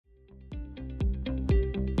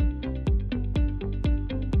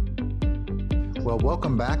Well,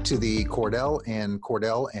 welcome back to the Cordell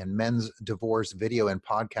and Men's Divorce video and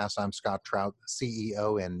podcast. I'm Scott Trout,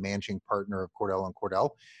 CEO and managing partner of Cordell and Cordell.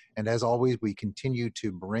 And as always, we continue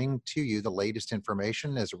to bring to you the latest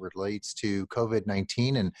information as it relates to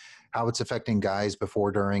COVID-19 and how it's affecting guys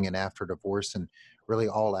before, during, and after divorce, and really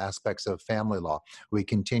all aspects of family law. We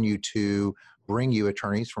continue to bring you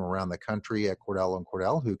attorneys from around the country at Cordell and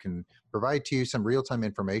Cordell who can provide to you some real-time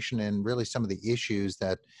information and really some of the issues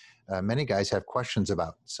that many guys have questions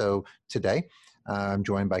about. So today, I'm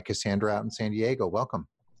joined by Cassandra out in San Diego. Welcome.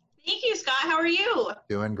 Thank you, Scott. How are you?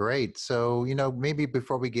 Doing great. So, maybe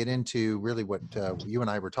before we get into really what you and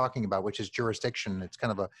I were talking about, which is jurisdiction, it's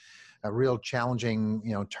kind of a real challenging,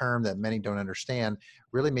 term that many don't understand.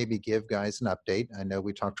 Really maybe give guys an update. I know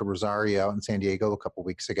we talked to Rosario out in San Diego a couple of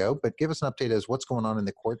weeks ago, but give us an update as what's going on in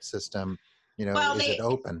the court system. Is it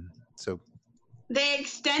open? So they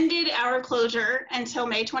extended our closure until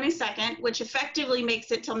May 22nd, which effectively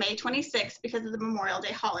makes it till May 26th because of the Memorial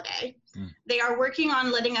Day holiday. They are working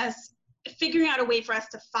on figuring out a way for us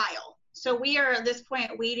to file. So we are at this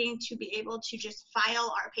point waiting to be able to just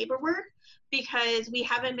file our paperwork because we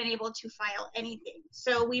haven't been able to file anything.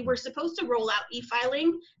 So we were supposed to roll out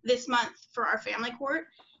e-filing this month for our family court,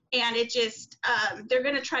 and it just, they're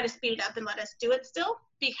gonna try to speed it up and let us do it still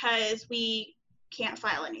because we can't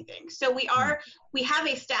file anything. So we have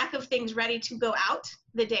a stack of things ready to go out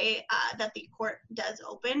the day that the court does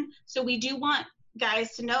open. So we do want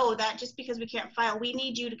guys to know that just because we can't file, we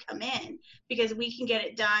need you to come in because we can get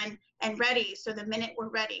it done and ready. So the minute we're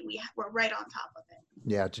ready, we're right on top of it.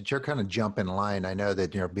 Yeah, to kind of jump in line, I know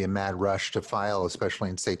that there'll be a mad rush to file, especially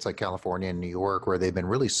in states like California and New York, where they've been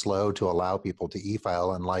really slow to allow people to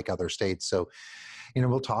e-file, unlike other states. So,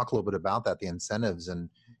 we'll talk a little bit about that, the incentives. And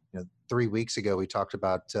 3 weeks ago, we talked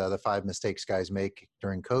about the 5 mistakes guys make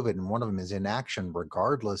during COVID, and one of them is inaction,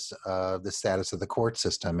 regardless of the status of the court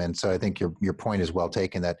system. And so I think your point is well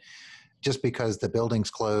taken that just because the building's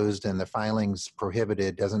closed and the filing's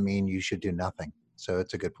prohibited doesn't mean you should do nothing. So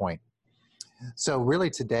it's a good point. So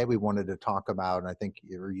really today we wanted to talk about, and I think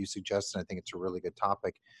you suggested, I think it's a really good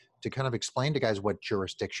topic, to kind of explain to guys what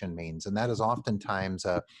jurisdiction means. And that is oftentimes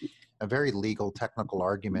a very legal, technical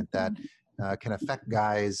argument that can affect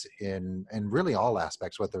guys in really all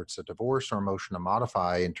aspects, whether it's a divorce or a motion to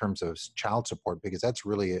modify in terms of child support, because that's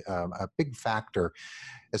really a big factor,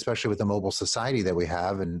 especially with the mobile society that we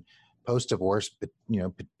have. And post-divorce,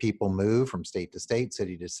 people move from state to state,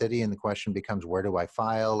 city to city, and the question becomes, where do I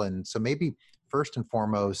file? And so maybe first and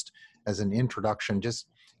foremost, as an introduction, just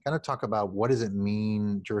kind of talk about what does it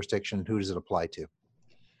mean, jurisdiction, who does it apply to?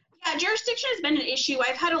 Yeah, jurisdiction has been an issue.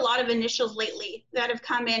 I've had a lot of initials lately that have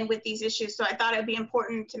come in with these issues, so I thought it would be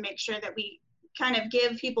important to make sure that we kind of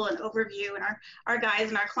give people an overview and our guys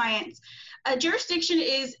and our clients. Jurisdiction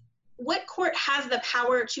is what court has the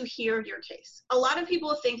power to hear your case. A lot of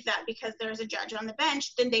people think that because there's a judge on the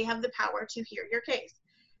bench, then they have the power to hear your case.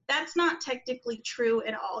 That's not technically true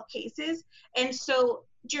in all cases. And so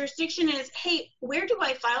jurisdiction is, hey, where do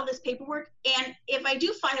I file this paperwork? And if I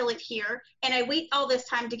do file it here and I wait all this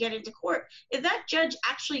time to get into court, is that judge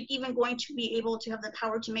actually even going to be able to have the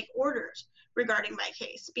power to make orders regarding my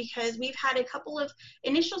case? Because we've had a couple of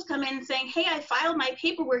initials come in saying, hey, I filed my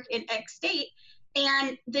paperwork in X state,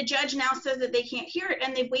 and the judge now says that they can't hear it,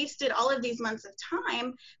 and they've wasted all of these months of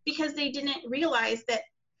time because they didn't realize that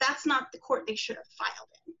that's not the court they should have filed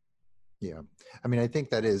in. Yeah. I mean, I think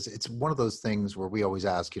it's one of those things where we always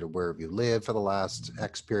ask, where have you lived for the last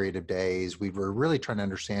X period of days? We were really trying to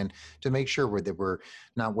understand to make sure that we're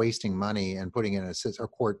not wasting money and putting in a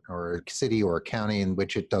court or a city or a county in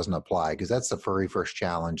which it doesn't apply, because that's the very first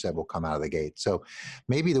challenge that will come out of the gate. So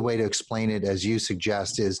maybe the way to explain it, as you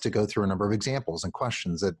suggest, is to go through a number of examples and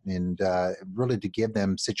questions and really to give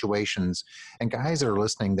them situations and guys that are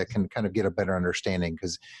listening that can kind of get a better understanding,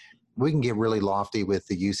 because we can get really lofty with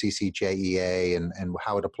the UCCJEA and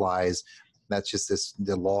how it applies. That's just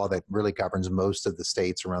the law that really governs most of the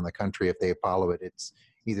states around the country. If they follow it, it's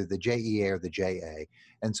either the JEA or the JA.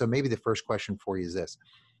 And so maybe the first question for you is this.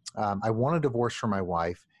 I want a divorce from my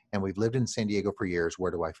wife, and we've lived in San Diego for years. Where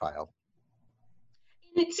do I file?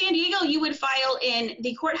 In San Diego, you would file in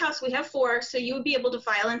the courthouse. We have 4, so you would be able to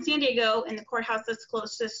file in San Diego in the courthouse that's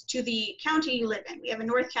closest to the county you live in. We have a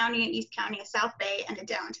North County, an East County, a South Bay, and a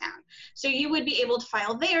downtown. So you would be able to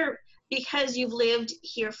file there because you've lived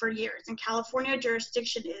here for years. In California,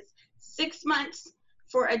 jurisdiction is 6 months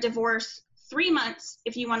for a divorce, 3 months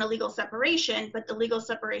if you want a legal separation, but the legal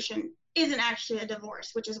separation isn't actually a divorce,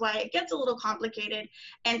 which is why it gets a little complicated.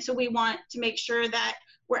 And so we want to make sure that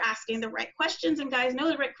we're asking the right questions and guys know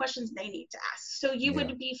the right questions they need to ask. So you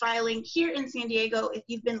would be filing here in San Diego if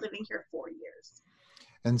you've been living here 4 years.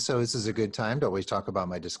 And so this is a good time to always talk about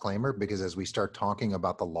my disclaimer, because as we start talking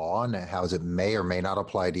about the law and how it may or may not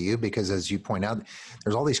apply to you, because as you point out,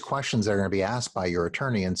 there's all these questions that are going to be asked by your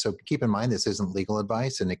attorney. And so keep in mind, this isn't legal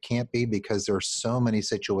advice, and it can't be, because there are so many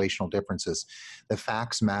situational differences. The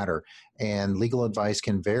facts matter, and legal advice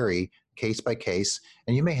can vary case by case,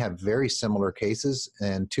 and you may have very similar cases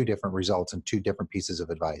and two different results and two different pieces of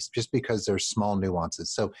advice, just because there's small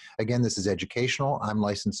nuances. So again, this is educational. I'm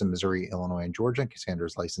licensed in Missouri, Illinois, and Georgia.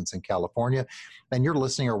 Cassandra's licensed in California. And you're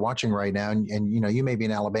listening or watching right now, and you may be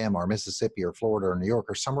in Alabama or Mississippi or Florida or New York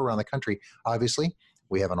or somewhere around the country. Obviously,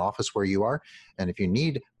 we have an office where you are. And if you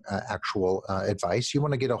need actual advice, you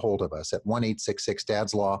want to get a hold of us at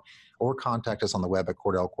 1-866-DADS-LAW, or contact us on the web at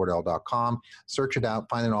CordellCordell.com. Search it out,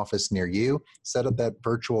 find an office near you, set up that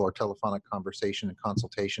virtual or telephonic conversation and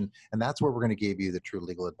consultation. And that's where we're going to give you the true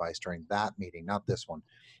legal advice during that meeting, not this one.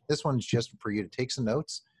 This one's just for you to take some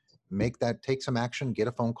notes, take some action, get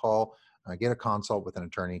a phone call, get a consult with an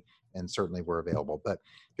attorney, and certainly we're available. But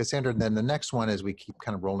Cassandra, then the next one, as we keep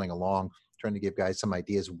kind of rolling along, trying to give guys some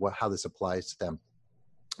ideas how this applies to them.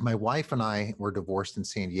 My wife and I were divorced in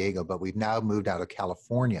San Diego, but we've now moved out of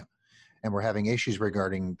California, and we're having issues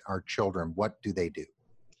regarding our children. What do they do?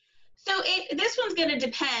 So this one's going to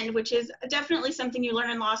depend, which is definitely something you learn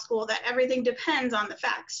in law school, that everything depends on the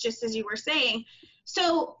facts, just as you were saying.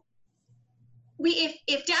 So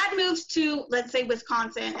if dad moves to, let's say,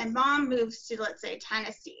 Wisconsin, and mom moves to, let's say,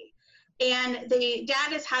 Tennessee, and the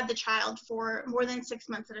dad has had the child for more than 6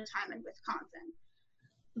 months at a time in Wisconsin,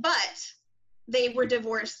 but they were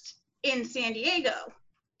divorced in San Diego,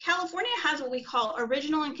 California has what we call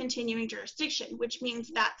original and continuing jurisdiction, which means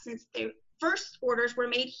that since the first orders were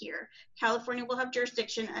made here, California will have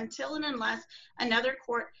jurisdiction until and unless another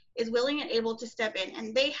court is willing and able to step in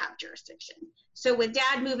and they have jurisdiction. So with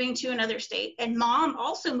dad moving to another state and mom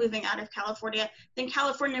also moving out of California, then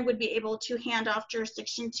California would be able to hand off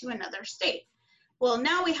jurisdiction to another state. Well,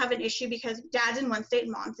 now we have an issue because dad's in one state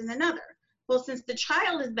and mom's in another. Well, since the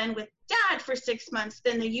child has been with dad for 6 months,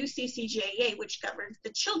 then the UCCJA, which governs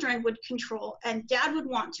the children, would control, and dad would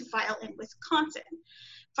want to file in Wisconsin.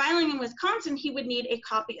 Filing in Wisconsin, he would need a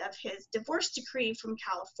copy of his divorce decree from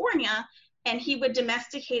California, and he would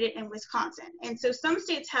domesticate it in Wisconsin. And so some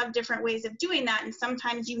states have different ways of doing that, and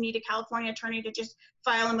sometimes you need a California attorney to just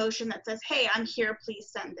file a motion that says, hey, I'm here, please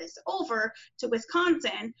send this over to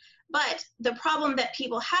Wisconsin. But the problem that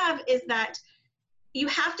people have is that you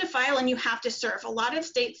have to file and you have to serve. A lot of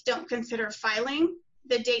states don't consider filing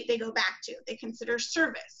the date they go back to. They consider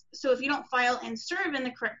service. So if you don't file and serve in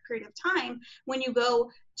the correct period of time, when you go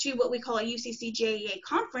to what we call a UCCJA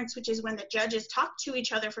conference, which is when the judges talk to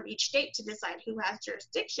each other from each state to decide who has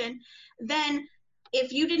jurisdiction, then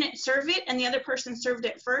if you didn't serve it and the other person served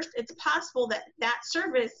it first, it's possible that that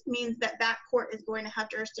service means that that court is going to have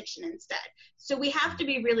jurisdiction instead. So we have to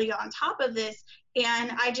be really on top of this.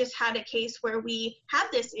 And I just had a case where we had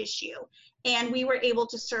this issue and we were able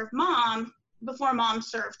to serve mom before mom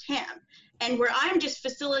served him. And where I'm just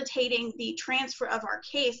facilitating the transfer of our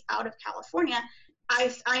case out of California,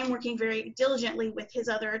 I'm working very diligently with his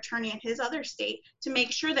other attorney in his other state to make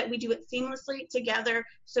sure that we do it seamlessly together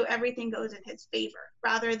so everything goes in his favor,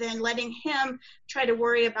 rather than letting him try to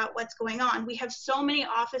worry about what's going on. We have so many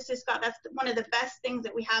offices, Scott. That's one of the best things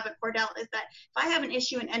that we have at Cordell, is that if I have an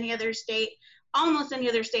issue in any other state, almost any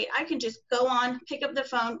other state, I can just go on, pick up the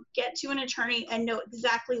phone, get to an attorney, and know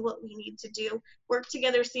exactly what we need to do, work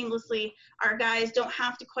together seamlessly. Our guys don't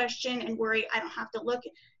have to question and worry. I don't have to look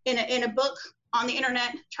in a book on the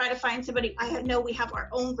internet, try to find somebody. I know we have our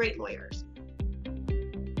own great lawyers.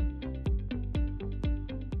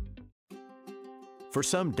 For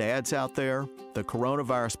some dads out there, the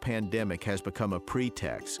coronavirus pandemic has become a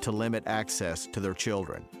pretext to limit access to their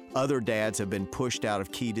children. Other dads have been pushed out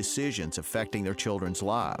of key decisions affecting their children's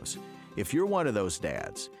lives. If you're one of those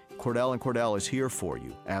dads, Cordell & Cordell is here for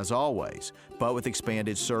you, as always, but with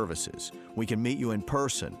expanded services. We can meet you in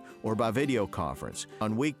person or by video conference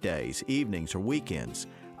on weekdays, evenings, or weekends.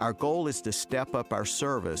 Our goal is to step up our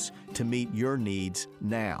service to meet your needs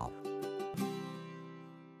now.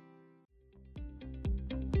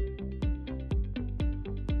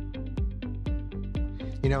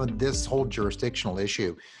 You know, this whole jurisdictional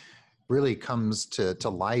issue really comes to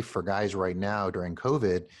life for guys right now during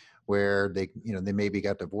COVID, where they maybe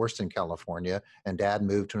got divorced in California and dad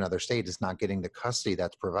moved to another state, is not getting the custody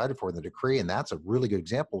that's provided for in the decree. And that's a really good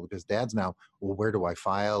example, because dad's now, well, where do I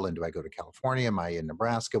file? And do I go to California? Am I in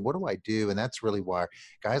Nebraska? What do I do? And that's really why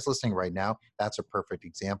guys listening right now, that's a perfect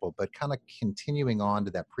example. But kind of continuing on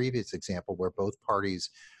to that previous example where both parties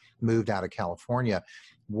moved out of California.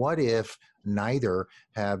 What if neither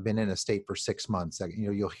have been in a state for 6 months?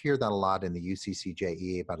 You'll hear that a lot in the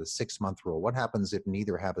UCCJE about a 6-month rule. What happens if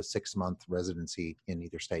neither have a 6-month residency in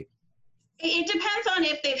either state? It depends on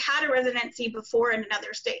if they've had a residency before in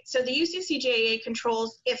another state. So the UCCJA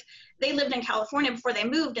controls if they lived in California before they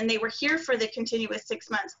moved and they were here for the continuous 6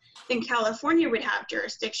 months, then California would have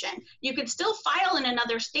jurisdiction. You could still file in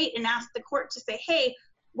another state and ask the court to say, hey,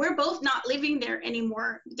 we're both not living there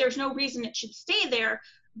anymore. There's no reason it should stay there.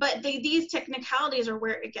 But these technicalities are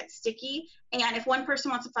where it gets sticky. And if one person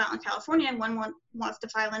wants to file in California and one wants to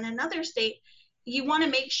file in another state, you want to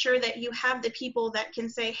make sure that you have the people that can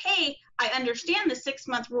say, hey, I understand the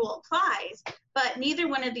 6-month rule applies, but neither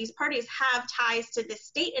one of these parties have ties to this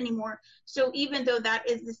state anymore. So even though that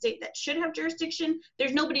is the state that should have jurisdiction,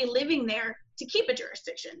 there's nobody living there to keep a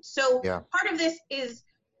jurisdiction. So part of this is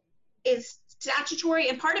statutory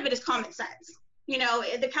and part of it is common sense.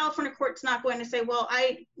 The California court's not going to say, well,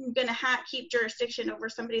 I'm going to keep jurisdiction over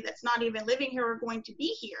somebody that's not even living here or going to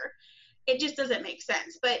be here. It just doesn't make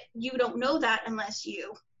sense. But you don't know that unless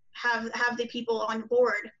you have the people on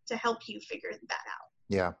board to help you figure that out.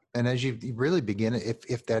 Yeah. And as you really begin,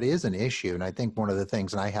 if that is an issue, and I think one of the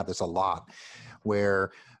things, and I have this a lot,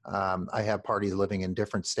 where I have parties living in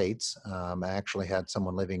different states. I actually had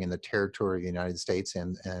someone living in the territory of the United States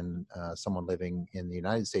and someone living in the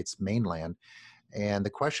United States mainland. And the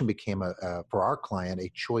question became, for our client,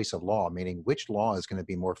 a choice of law, meaning which law is going to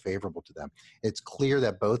be more favorable to them. It's clear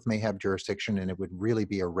that both may have jurisdiction, and it would really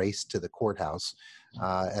be a race to the courthouse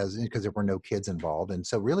because there were no kids involved. And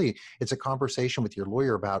so really, it's a conversation with your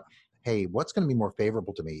lawyer about, hey, what's going to be more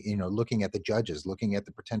favorable to me? Looking at the judges, looking at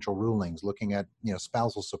the potential rulings, looking at,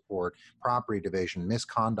 spousal support, property division,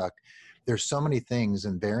 misconduct. There's so many things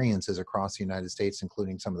and variances across the United States,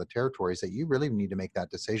 including some of the territories, that you really need to make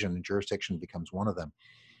that decision, and jurisdiction becomes one of them.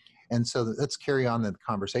 And so let's carry on the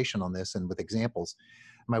conversation on this and with examples.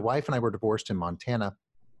 My wife and I were divorced in Montana,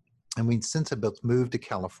 and we since have both moved to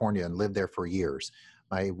California and lived there for years.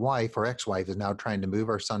 My wife, or ex-wife, is now trying to move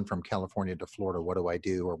our son from California to Florida. What do I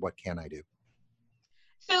do, or what can I do?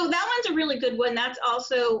 So that one's a really good one. That's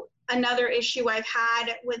also another issue I've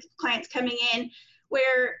had with clients coming in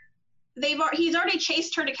where he's already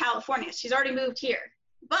chased her to California. She's already moved here,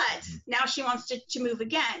 but now she wants to move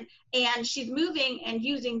again. And she's moving and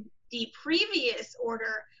using the previous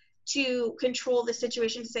order to control the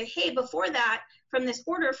situation, to say, hey, before that, from this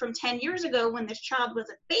order from 10 years ago when this child was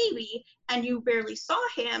a baby and you barely saw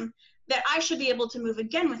him, that I should be able to move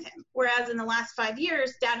again with him. Whereas in the last 5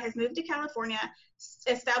 years, dad has moved to California,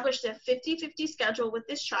 established a 50-50 schedule with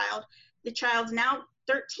this child. The child's now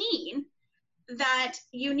 13, that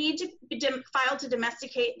you need to file to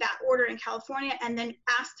domesticate that order in California and then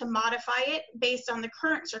ask to modify it based on the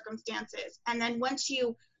current circumstances. And then once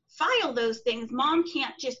you file those things, mom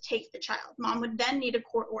can't just take the child. Mom would then need a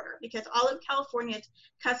court order, because all of California's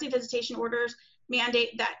custody visitation orders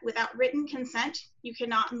mandate that without written consent, you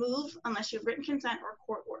cannot move unless you have written consent or a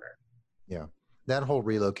court order. Yeah. That whole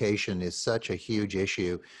relocation is such a huge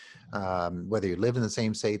issue. Whether you live in the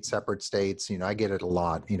same state, separate states, I get it a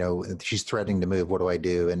lot. She's threatening to move. What do I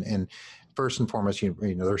do? And first and foremost,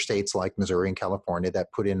 there are states like Missouri and California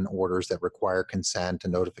that put in orders that require consent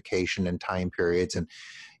and notification and time periods. And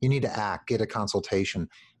you need to act, get a consultation,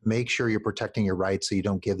 make sure you're protecting your rights so you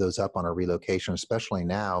don't give those up on a relocation, especially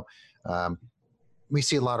now. We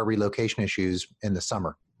see a lot of relocation issues in the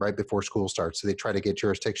summer, right before school starts. So they try to get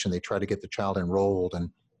jurisdiction, they try to get the child enrolled, and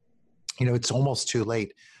it's almost too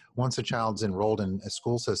late. Once a child's enrolled in a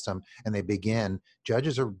school system and they begin,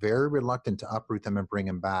 judges are very reluctant to uproot them and bring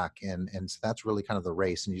them back. And so that's really kind of the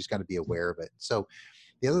race, and you just got to be aware of it. So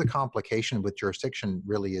the other complication with jurisdiction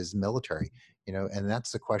really is military, and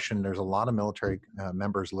that's the question. There's a lot of military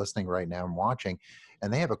members listening right now and watching,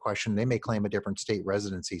 and they have a question. They may claim a different state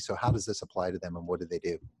residency. So how does this apply to them, and what do they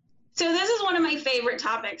do? So this is one of my favorite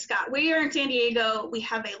topics, Scott. We are in San Diego. We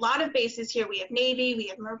have a lot of bases here. We have Navy, we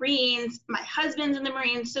have Marines. My husband's in the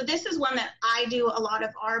Marines. So this is one that I do a lot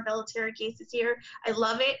of our military cases here. I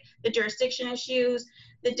love it. The jurisdiction issues,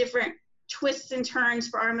 the different twists and turns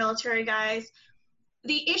for our military guys.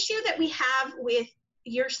 The issue that we have with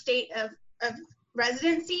your state of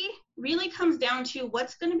residency really comes down to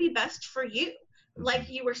what's going to be best for you. Like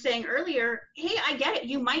you were saying earlier, hey, I get it.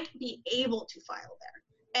 You might be able to file there.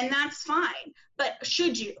 And that's fine, but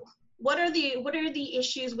should you? What are the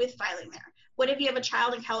issues with filing there? What if you have a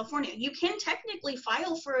child in California? You can technically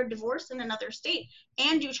file for a divorce in another state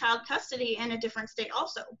and do child custody in a different state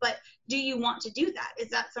also, but do you want to do that? Is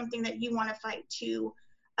that something that you want to fight to,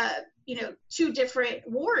 two different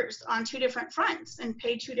wars on two different fronts and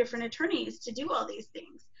pay two different attorneys to do all these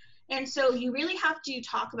things? And so you really have to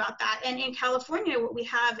talk about that. And in California, what we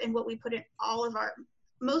have and what we put in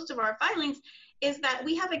most of our filings is that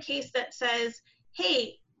we have a case that says,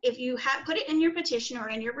 hey, if you have put it in your petition or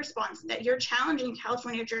in your response that you're challenging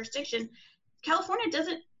California jurisdiction, California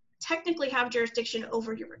doesn't technically have jurisdiction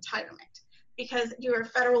over your retirement because you're a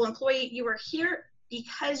federal employee. You are here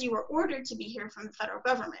because you were ordered to be here from the federal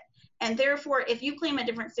government. And therefore, if you claim a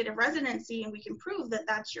different state of residency and we can prove that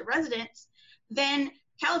that's your residence, then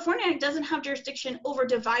California doesn't have jurisdiction over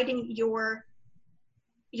dividing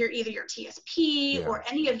either your TSP or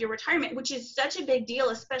any of your retirement, which is such a big deal,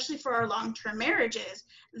 especially for our long-term marriages,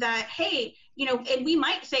 that, hey, and we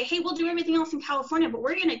might say, hey, we'll do everything else in California, but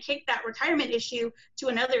we're going to kick that retirement issue to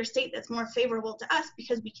another state that's more favorable to us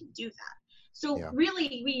because we can do that. So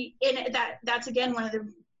really, that's again, one of the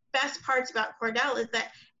best parts about Cordell is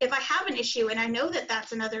that if I have an issue and I know that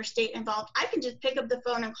that's another state involved, I can just pick up the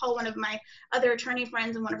phone and call one of my other attorney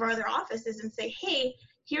friends in one of our other offices and say, hey,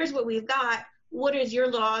 here's what we've got. What does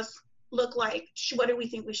your laws look like? What do we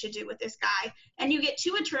think we should do with this guy? And you get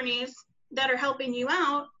two attorneys that are helping you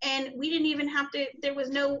out, and we didn't even have to, there was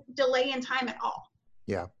no delay in time at all.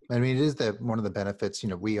 Yeah. I mean, it is one of the benefits,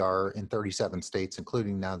 we are in 37 states,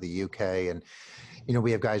 including now the UK, and,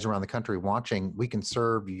 we have guys around the country watching. We can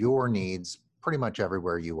serve your needs pretty much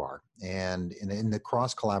everywhere you are. And in the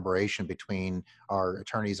cross collaboration between our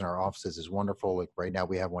attorneys and our offices is wonderful. Like right now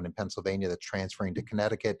we have one in Pennsylvania that's transferring to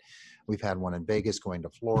Connecticut. We've had one in Vegas going to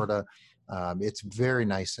Florida. It's very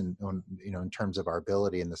nice in terms of our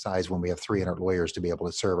ability and the size when we have 300 lawyers to be able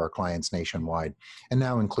to serve our clients nationwide and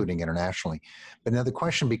now including internationally. But now the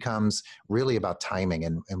question becomes really about timing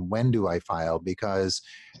and when do I file? Because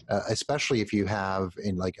especially if you have,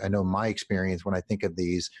 I know my experience when I think of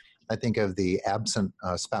these, I think of the absent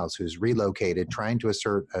spouse who's relocated, trying to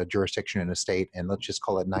assert a jurisdiction in a state, and let's just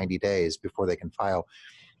call it 90 days before they can file.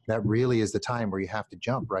 That really is the time where you have to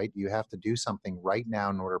jump, right? You have to do something right now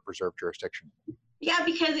in order to preserve jurisdiction. Yeah,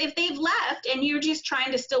 because if they've left and you're just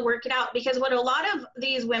trying to still work it out, because what a lot of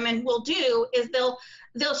these women will do is they'll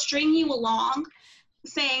string you along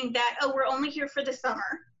saying that, oh, we're only here for the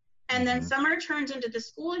summer. And then summer turns into the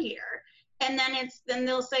school year. And then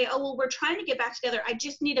they'll say, oh, well, we're trying to get back together. I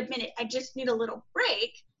just need a minute. I just need a little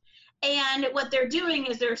break. And what they're doing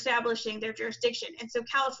is they're establishing their jurisdiction. And so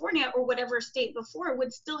California or whatever state before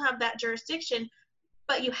would still have that jurisdiction,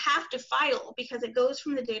 but you have to file because it goes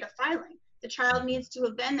from the date of filing. The child needs to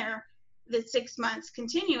have been there the 6 months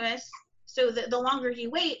continuous, so that the longer you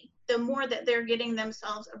wait, the more that they're getting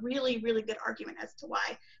themselves a really, really good argument as to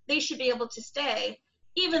why they should be able to stay,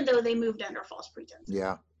 even though they moved under false pretense.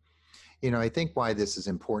 Yeah. I think why this is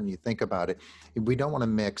important, you think about it, we don't want to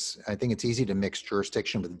mix, I think it's easy to mix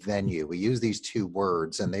jurisdiction with venue. We use these two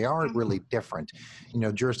words and they are really different.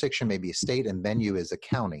 Jurisdiction may be a state and venue is a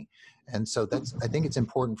county. And so I think it's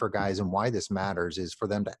important for guys, and why this matters is for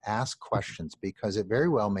them to ask questions, because it very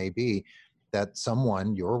well may be that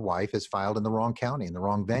someone, your wife, has filed in the wrong county, in the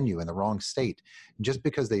wrong venue, in the wrong state. Just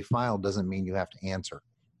because they filed doesn't mean you have to answer.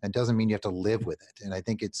 It doesn't mean you have to live with it. And I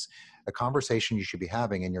think it's a conversation you should be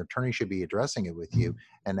having, and your attorney should be addressing it with you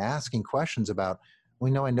and asking questions about, I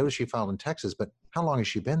noticed she filed in Texas, but how long has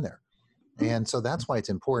she been there? And so that's why it's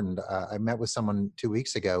important. I met with someone 2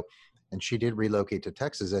 weeks ago, and she did relocate to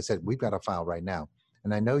Texas. I said, we've got to file right now.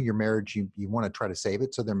 And I know your marriage, you want to try to save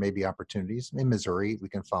it. So there may be opportunities. In Missouri, we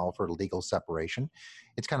can file for legal separation.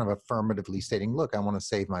 It's kind of affirmatively stating, look, I want to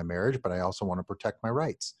save my marriage, but I also want to protect my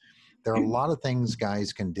rights. There are a lot of things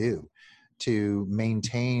guys can do to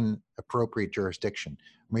maintain appropriate jurisdiction,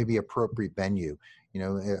 maybe appropriate venue,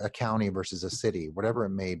 a county versus a city, whatever it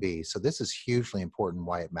may be. So this is hugely important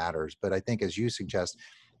why it matters. But I think, as you suggest,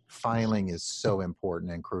 filing is so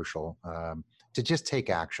important and crucial to just take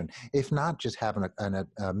action. If not, just have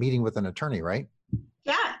a meeting with an attorney, right?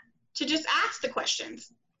 Yeah, to just ask the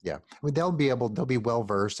questions. Yeah, I mean, they'll be well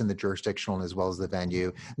versed in the jurisdictional as well as the venue.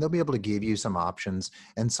 And they'll be able to give you some options.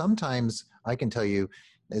 And sometimes I can tell you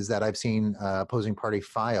is that I've seen opposing party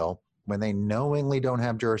file when they knowingly don't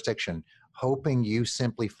have jurisdiction, hoping you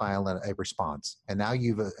simply file a response. And now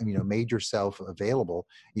you've made yourself available.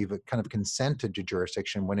 You've kind of consented to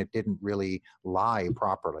jurisdiction when it didn't really lie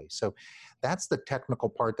properly. So that's the technical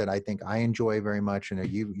part that I think I enjoy very much. And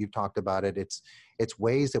you've talked about it. It's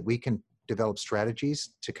ways that we can develop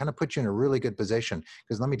strategies to kind of put you in a really good position.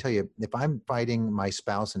 Because let me tell you, if I'm fighting my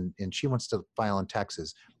spouse and she wants to file in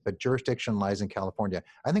Texas, but jurisdiction lies in California,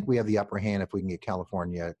 I think we have the upper hand if we can get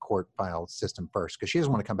California court file system first, because she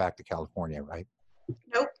doesn't want to come back to California, right?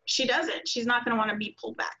 Nope, she doesn't. She's not going to want to be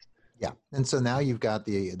pulled back. Yeah. And so now you've got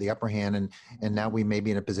the upper hand, and now we may be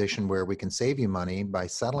in a position where we can save you money by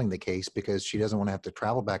settling the case because she doesn't want to have to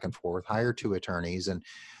travel back and forth, hire two attorneys. And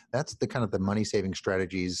that's the kind of the money saving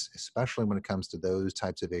strategies, especially when it comes to those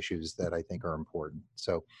types of issues that I think are important.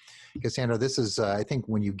 So Cassandra, this is, I think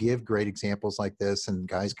when you give great examples like this and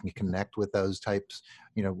guys can connect with those types,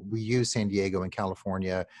 we use San Diego and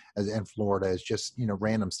California and Florida as just,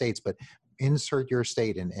 random states, but insert your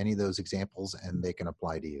state in any of those examples and they can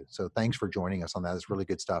apply to you. So thanks for joining us on that. It's really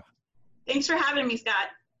good stuff. Thanks for having me, Scott.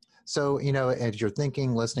 So, as you're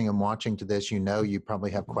thinking, listening, and watching to this, you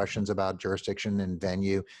probably have questions about jurisdiction and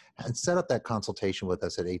venue. And set up that consultation with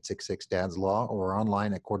us at 866-DADS-LAW or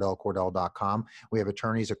online at CordellCordell.com. We have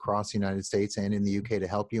attorneys across the United States and in the UK to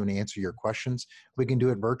help you and answer your questions. We can do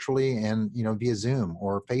it virtually and, via Zoom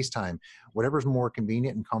or FaceTime, whatever's more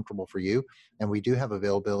convenient and comfortable for you. And we do have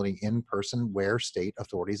availability in person where state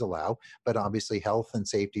authorities allow, but obviously health and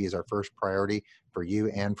safety is our first priority for you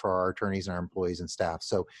and for our attorneys and our employees and staff.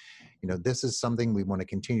 So, this is something we want to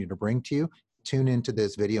continue to bring to you. Tune into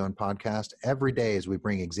this video and podcast every day as we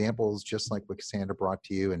bring examples just like what Cassandra brought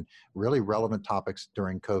to you and really relevant topics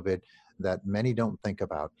during COVID that many don't think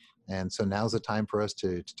about. And so now's the time for us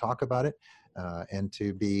to talk about it and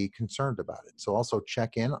to be concerned about it. So also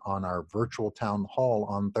check in on our virtual town hall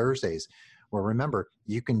on Thursdays, where remember,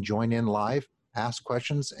 you can join in live, ask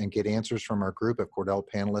questions, and get answers from our group of Cordell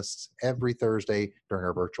panelists every Thursday during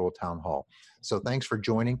our virtual town hall. So thanks for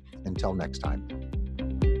joining. Until next time.